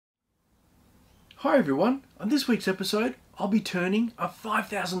Hi everyone, on this week's episode I'll be turning a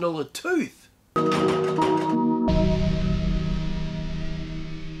 $5,000 tooth.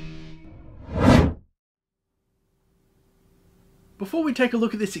 Before we take a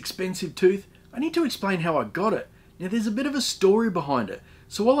look at this expensive tooth, I need to explain how I got it. Now there's a bit of a story behind it,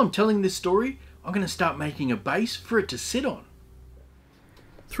 so while I'm telling this story, I'm going to start making a base for it to sit on.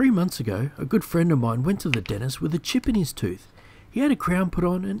 3 months ago, a good friend of mine went to the dentist with a chip in his tooth. He had a crown put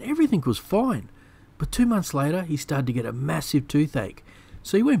on and everything was fine. But 2 months later, he started to get a massive toothache.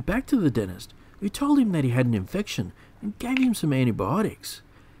 So he went back to the dentist, who told him that he had an infection and gave him some antibiotics.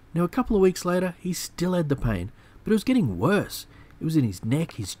 Now a couple of weeks later, he still had the pain, but it was getting worse. It was in his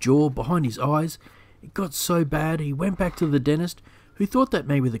neck, his jaw, behind his eyes. It got so bad, he went back to the dentist, who thought that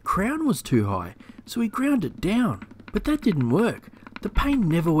maybe the crown was too high, so he ground it down. But that didn't work. The pain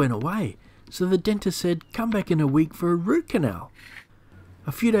never went away, so the dentist said, come back in a week for a root canal.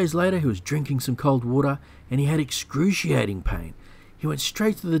 A few days later, he was drinking some cold water and he had excruciating pain. He went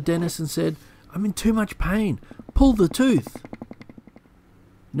straight to the dentist and said, I'm in too much pain, pull the tooth.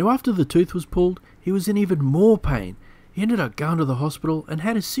 Now after the tooth was pulled, he was in even more pain. He ended up going to the hospital and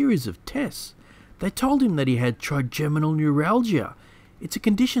had a series of tests. They told him that he had trigeminal neuralgia. It's a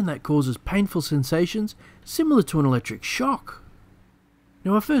condition that causes painful sensations similar to an electric shock.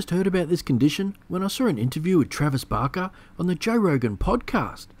 Now I first heard about this condition when I saw an interview with Travis Barker on the Joe Rogan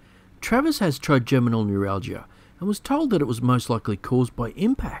podcast. Travis has trigeminal neuralgia and was told that it was most likely caused by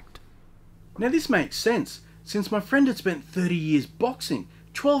impact. Now this makes sense, since my friend had spent 30 years boxing,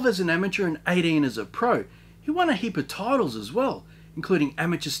 12 as an amateur and 18 as a pro. He won a heap of titles as well, including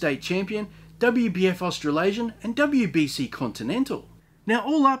Amateur State Champion, WBF Australasian and WBC Continental. Now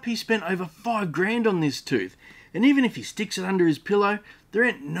all up he spent over $5,000 on this tooth, and even if he sticks it under his pillow, there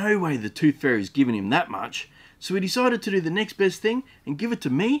ain't no way the tooth fairy's giving him that much, so he decided to do the next best thing and give it to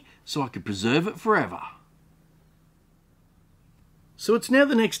me so I could preserve it forever. So it's now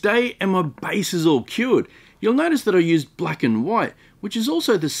the next day and my base is all cured. You'll notice that I used black and white, which is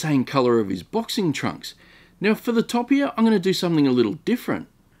also the same colour of his boxing trunks. Now for the top here, I'm going to do something a little different.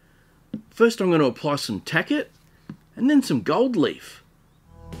 First I'm going to apply some tacket and then some gold leaf.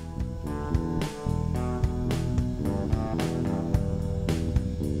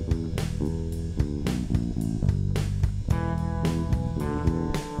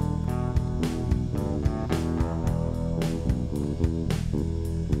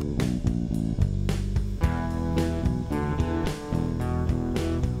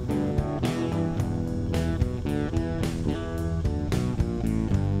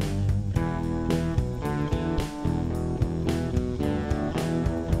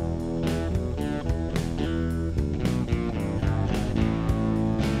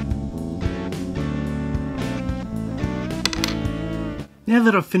 Now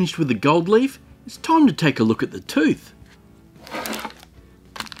that I've finished with the gold leaf, it's time to take a look at the tooth.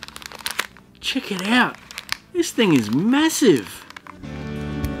 Check it out. This thing is massive.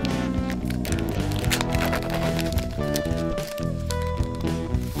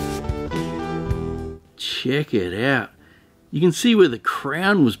 Check it out. You can see where the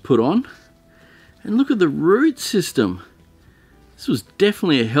crown was put on. And look at the root system. This was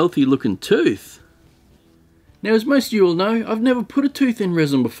definitely a healthy looking tooth. Now as most of you all know, I've never put a tooth in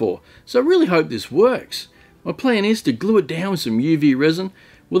resin before, so I really hope this works. My plan is to glue it down with some UV resin.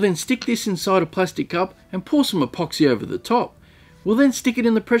 We'll then stick this inside a plastic cup and pour some epoxy over the top. We'll then stick it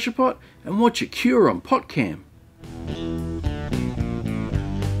in the pressure pot and watch it cure on pot cam.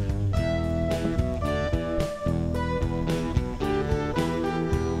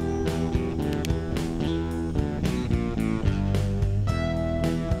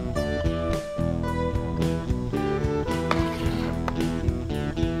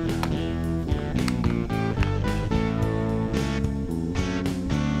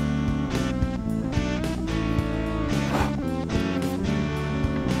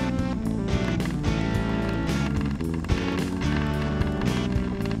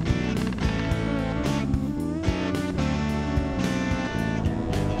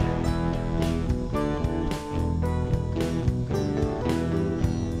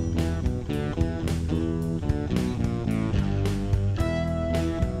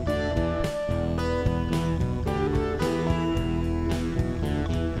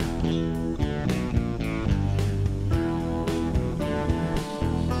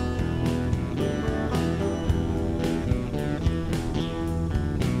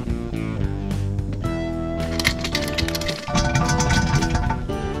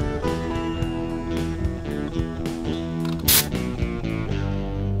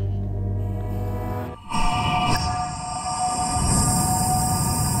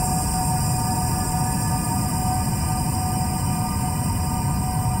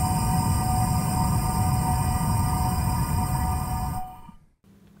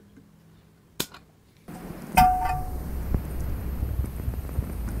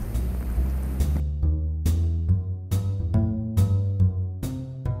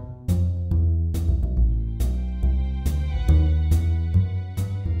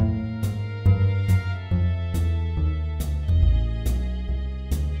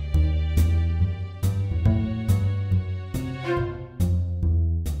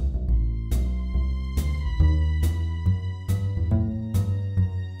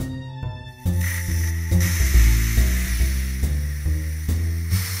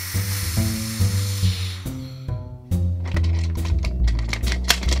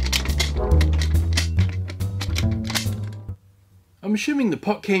 I'm assuming the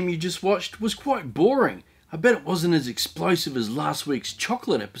pot cam you just watched was quite boring. I bet it wasn't as explosive as last week's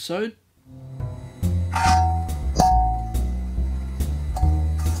chocolate episode.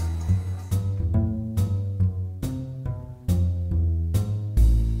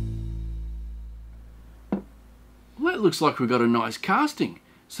 Well, that looks like we've got a nice casting.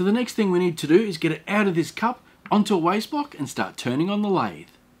 So the next thing we need to do is get it out of this cup onto a waste block and start turning on the lathe.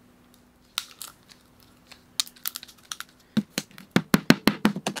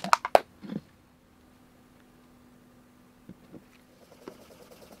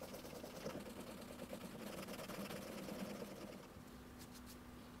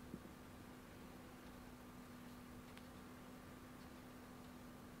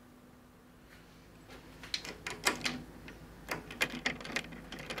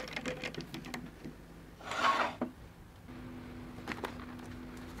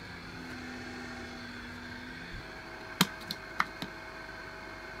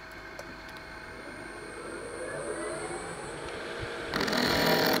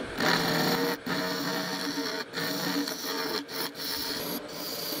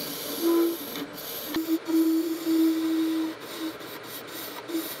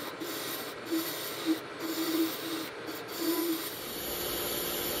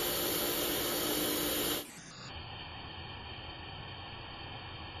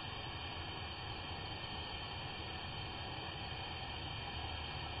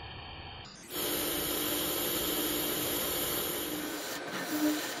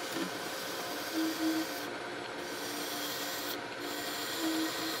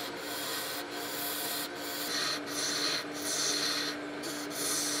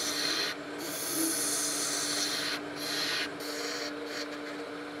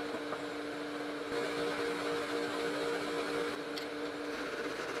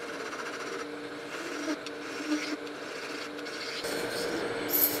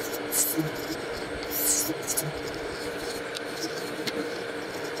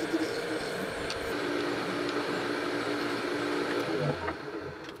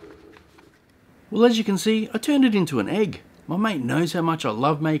 Well, as you can see, I turned it into an egg. My mate knows how much I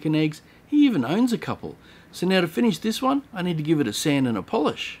love making eggs. He even owns a couple. So now to finish this one, I need to give it a sand and a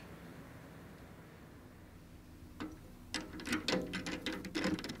polish.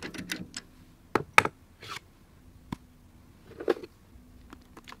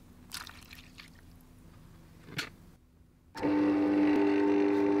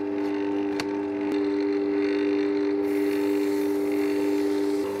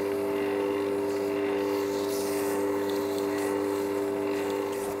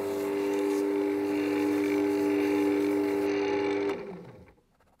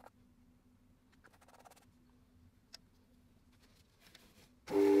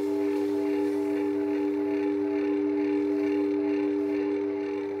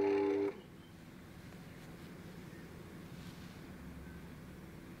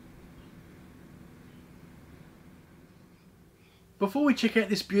 Before we check out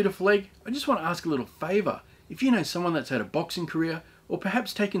this beautiful egg, I just want to ask a little favour. If you know someone that's had a boxing career, or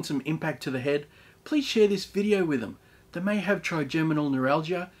perhaps taken some impact to the head, please share this video with them. They may have trigeminal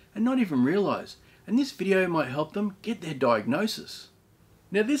neuralgia and not even realise, and this video might help them get their diagnosis.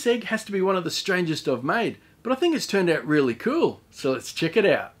 Now this egg has to be one of the strangest I've made, but I think it's turned out really cool, so let's check it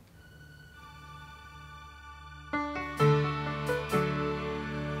out.